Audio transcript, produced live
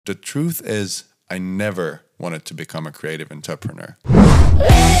The truth is, I never wanted to become a creative entrepreneur.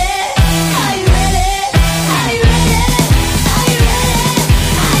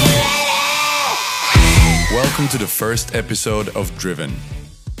 Welcome to the first episode of Driven.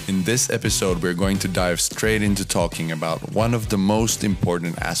 In this episode, we're going to dive straight into talking about one of the most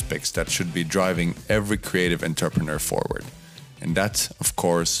important aspects that should be driving every creative entrepreneur forward. And that, of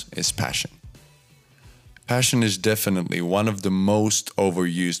course, is passion. Passion is definitely one of the most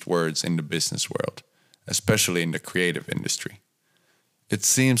overused words in the business world, especially in the creative industry. It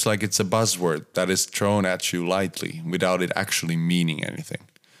seems like it's a buzzword that is thrown at you lightly without it actually meaning anything.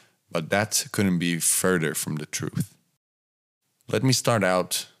 But that couldn't be further from the truth. Let me start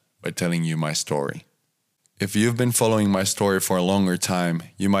out by telling you my story. If you've been following my story for a longer time,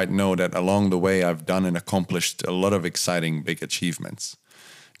 you might know that along the way I've done and accomplished a lot of exciting big achievements.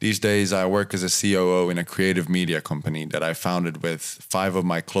 These days I work as a COO in a creative media company that I founded with 5 of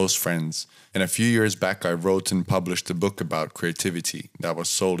my close friends, and a few years back I wrote and published a book about creativity that was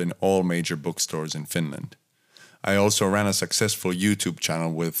sold in all major bookstores in Finland. I also ran a successful YouTube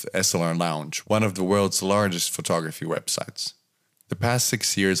channel with SLR Lounge, one of the world's largest photography websites. The past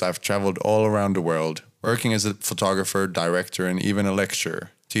 6 years I've traveled all around the world, working as a photographer, director, and even a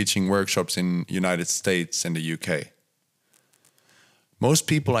lecturer, teaching workshops in the United States and the UK. Most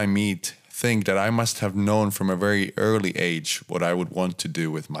people I meet think that I must have known from a very early age what I would want to do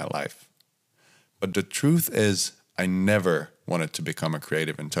with my life. But the truth is, I never wanted to become a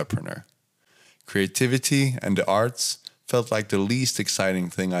creative entrepreneur. Creativity and the arts felt like the least exciting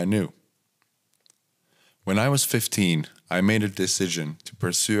thing I knew. When I was 15, I made a decision to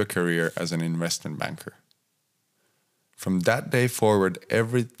pursue a career as an investment banker. From that day forward,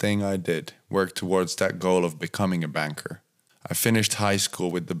 everything I did worked towards that goal of becoming a banker. I finished high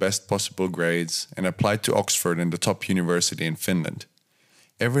school with the best possible grades and applied to Oxford and the top university in Finland.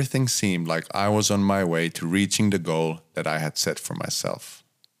 Everything seemed like I was on my way to reaching the goal that I had set for myself.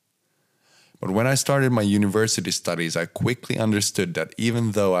 But when I started my university studies, I quickly understood that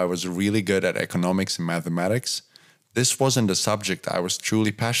even though I was really good at economics and mathematics, this wasn't a subject I was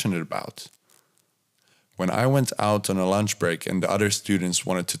truly passionate about. When I went out on a lunch break and the other students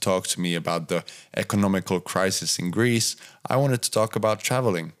wanted to talk to me about the economical crisis in Greece, I wanted to talk about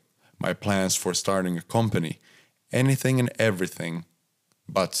traveling, my plans for starting a company, anything and everything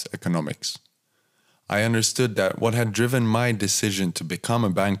but economics. I understood that what had driven my decision to become a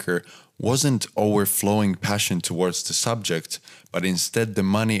banker wasn't overflowing passion towards the subject, but instead the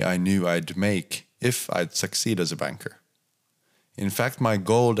money I knew I'd make if I'd succeed as a banker. In fact, my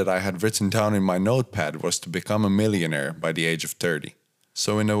goal that I had written down in my notepad was to become a millionaire by the age of 30.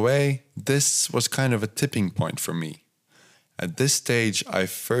 So in a way, this was kind of a tipping point for me. At this stage, I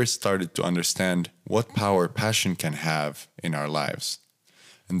first started to understand what power passion can have in our lives.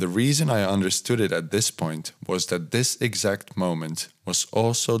 And the reason I understood it at this point was that this exact moment was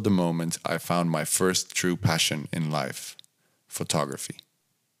also the moment I found my first true passion in life: photography.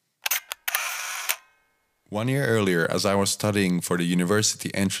 1 year earlier, as I was studying for the university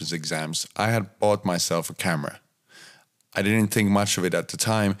entrance exams, I had bought myself a camera. I didn't think much of it at the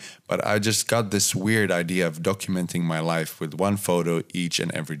time, but I just got this weird idea of documenting my life with one photo each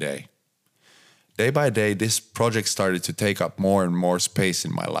and every day. Day by day, this project started to take up more and more space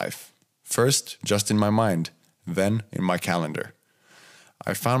in my life. First, just in my mind, then in my calendar.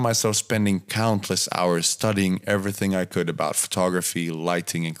 I found myself spending countless hours studying everything I could about photography,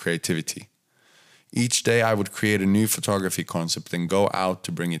 lighting, and creativity. Each day I would create a new photography concept and go out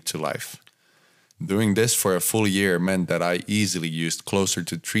to bring it to life. Doing this for a full year meant that I easily used closer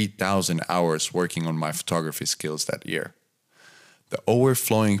to 3,000 hours working on my photography skills that year. The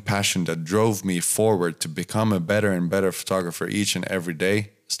overflowing passion that drove me forward to become a better and better photographer each and every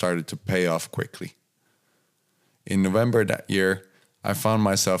day started to pay off quickly. In November that year, I found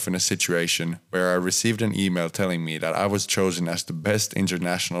myself in a situation where I received an email telling me that I was chosen as the best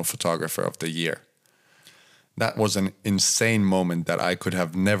international photographer of the year. That was an insane moment that I could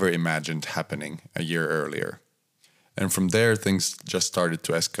have never imagined happening a year earlier. And from there, things just started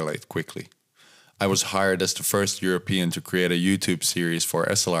to escalate quickly. I was hired as the first European to create a YouTube series for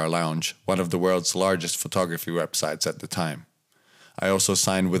SLR Lounge, one of the world's largest photography websites at the time. I also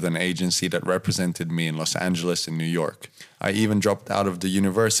signed with an agency that represented me in Los Angeles and New York. I even dropped out of the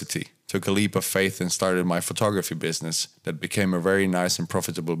university, took a leap of faith and started my photography business that became a very nice and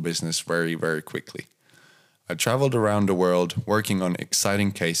profitable business very, very quickly. I traveled around the world working on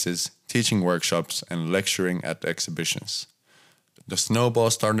exciting cases, teaching workshops and lecturing at exhibitions. The snowball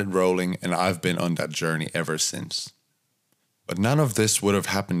started rolling and I've been on that journey ever since. But none of this would have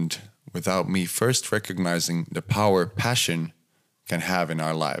happened without me first recognizing the power passion can have in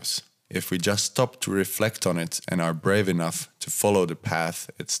our lives if we just stop to reflect on it and are brave enough to follow the path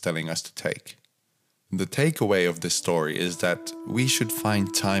it's telling us to take. The takeaway of this story is that we should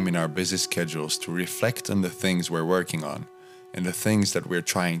find time in our busy schedules to reflect on the things we're working on and the things that we're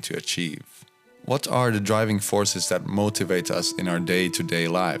trying to achieve. What are the driving forces that motivate us in our day-to-day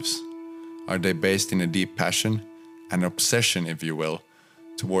lives? Are they based in a deep passion, an obsession if you will,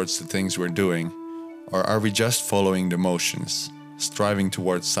 towards the things we're doing, or are we just following the motions, striving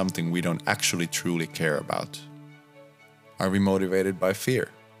towards something we don't actually truly care about? Are we motivated by fear?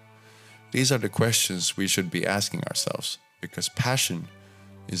 These are the questions we should be asking ourselves, because passion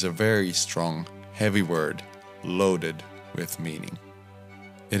is a very strong, heavy word, loaded with meaning.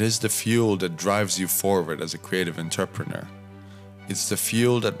 It is the fuel that drives you forward as a creative entrepreneur. It's the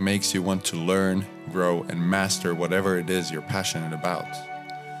fuel that makes you want to learn, grow, and master whatever it is you're passionate about.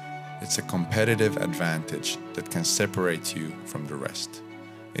 It's a competitive advantage that can separate you from the rest.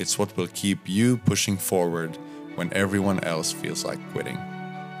 It's what will keep you pushing forward when everyone else feels like quitting.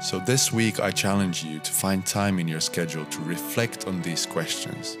 So this week I challenge you to find time in your schedule to reflect on these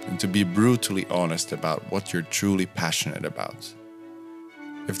questions and to be brutally honest about what you're truly passionate about.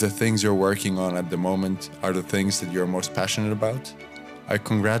 If the things you're working on at the moment are the things that you're most passionate about, I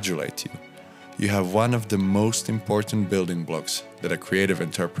congratulate you. You have one of the most important building blocks that a creative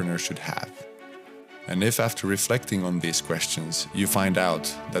entrepreneur should have. And if after reflecting on these questions you find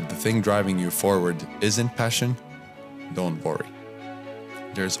out that the thing driving you forward isn't passion, don't worry.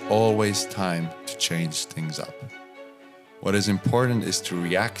 There's always time to change things up. What is important is to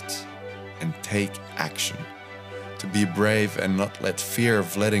react and take action. To be brave and not let fear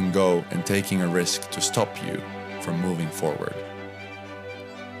of letting go and taking a risk to stop you from moving forward.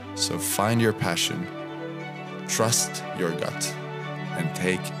 So find your passion, trust your gut, and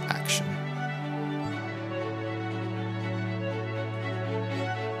take action.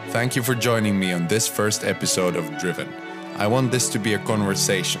 Thank you for joining me on this first episode of Driven. I want this to be a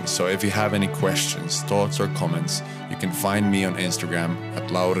conversation, so if you have any questions, thoughts, or comments, you can find me on Instagram at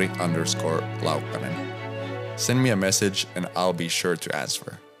Lauri_Laukkanen. Send me a message and I'll be sure to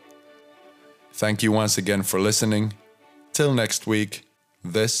answer. Thank you once again for listening. Till next week,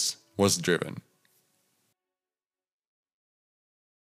 this was Driven.